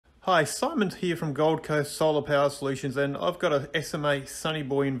Hi, Simon here from Gold Coast Solar Power Solutions, and I've got a SMA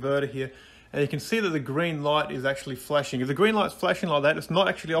Sunnyboy inverter here, and you can see that the green light is actually flashing. If the green light's flashing like that, it's not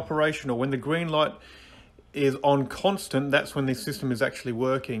actually operational. When the green light is on constant, that's when the system is actually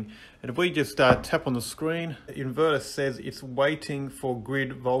working. And if we just tap on the screen, the inverter says it's waiting for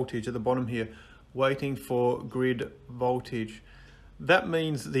grid voltage at the bottom here, waiting for grid voltage. That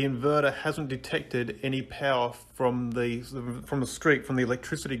means the inverter hasn't detected any power from the street, from the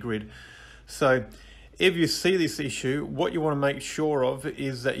electricity grid. So if you see this issue, what you want to make sure of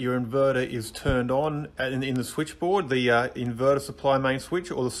is that your inverter is turned on in the switchboard. The inverter supply main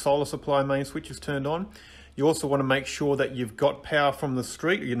switch or the solar supply main switch is turned on. You also want to make sure that you've got power from the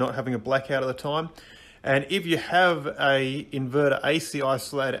street, you're not having a blackout at the time. And if you have a inverter AC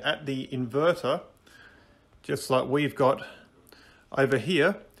isolator at the inverter, just like we've got over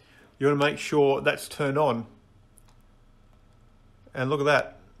here, you want to make sure that's turned on. And look at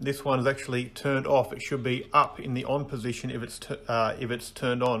that, this one is actually turned off. It should be up in the on position if it's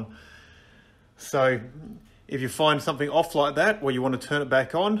turned on. So if you find something off like that, well, you want to turn it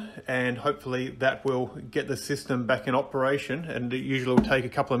back on, and hopefully that will get the system back in operation, and it usually will take a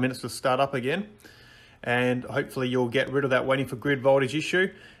couple of minutes to start up again. And hopefully you'll get rid of that waiting for grid voltage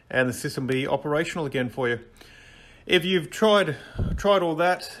issue and the system will be operational again for you. If you've tried all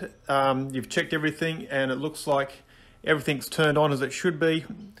that, you've checked everything and it looks like everything's turned on as it should be,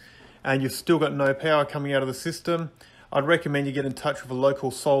 and you've still got no power coming out of the system, I'd recommend you get in touch with a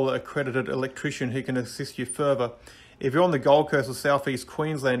local solar accredited electrician who can assist you further. If you're on the Gold Coast or Southeast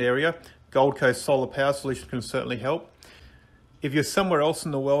Queensland area, Gold Coast Solar Power Solutions can certainly help. If you're somewhere else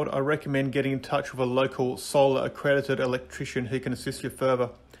in the world, I recommend getting in touch with a local solar accredited electrician who can assist you further.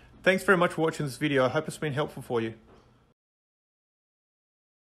 Thanks very much for watching this video. I hope it's been helpful for you.